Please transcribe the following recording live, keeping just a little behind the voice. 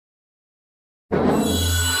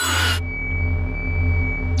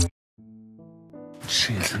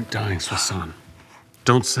She isn't dying, Swasan.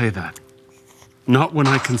 Don't say that. Not when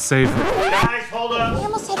I can save her. Guys, hold up. I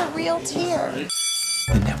almost had a real tear.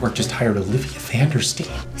 The network just hired Olivia Vanderstein.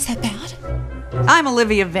 Is that bad? I'm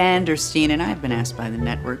Olivia Vanderstein, and I've been asked by the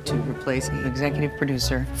network to replace the executive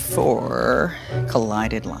producer for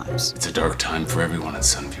Collided Lives. It's a dark time for everyone at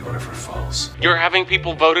Sunview River Falls. You're having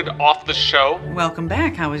people voted off the show? Welcome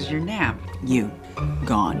back. How was your nap? You,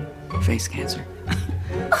 gone. Face cancer.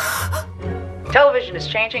 Television is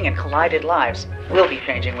changing, and Collided Lives will be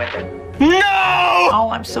changing with it. No! Oh,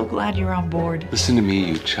 I'm so glad you're on board. Listen to me,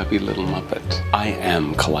 you chubby little muppet. I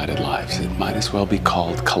am Collided Lives. It might as well be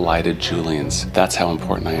called Collided Julians. That's how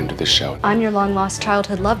important I am to this show. I'm your long-lost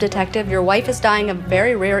childhood love detective. Your wife is dying of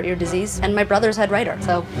very rare ear disease, and my brother's head writer.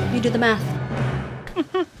 So you do the math.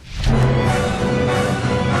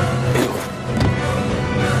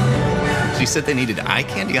 She said they needed eye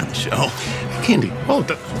candy on the show. Candy? Oh,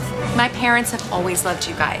 My parents have always loved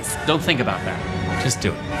you guys. Don't think about that. Just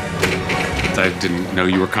do it. I didn't know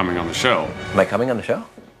you were coming on the show. Am I coming on the show?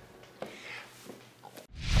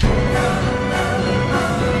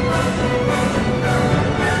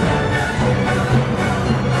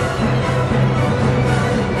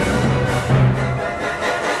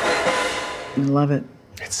 I love it.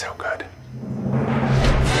 It's so good.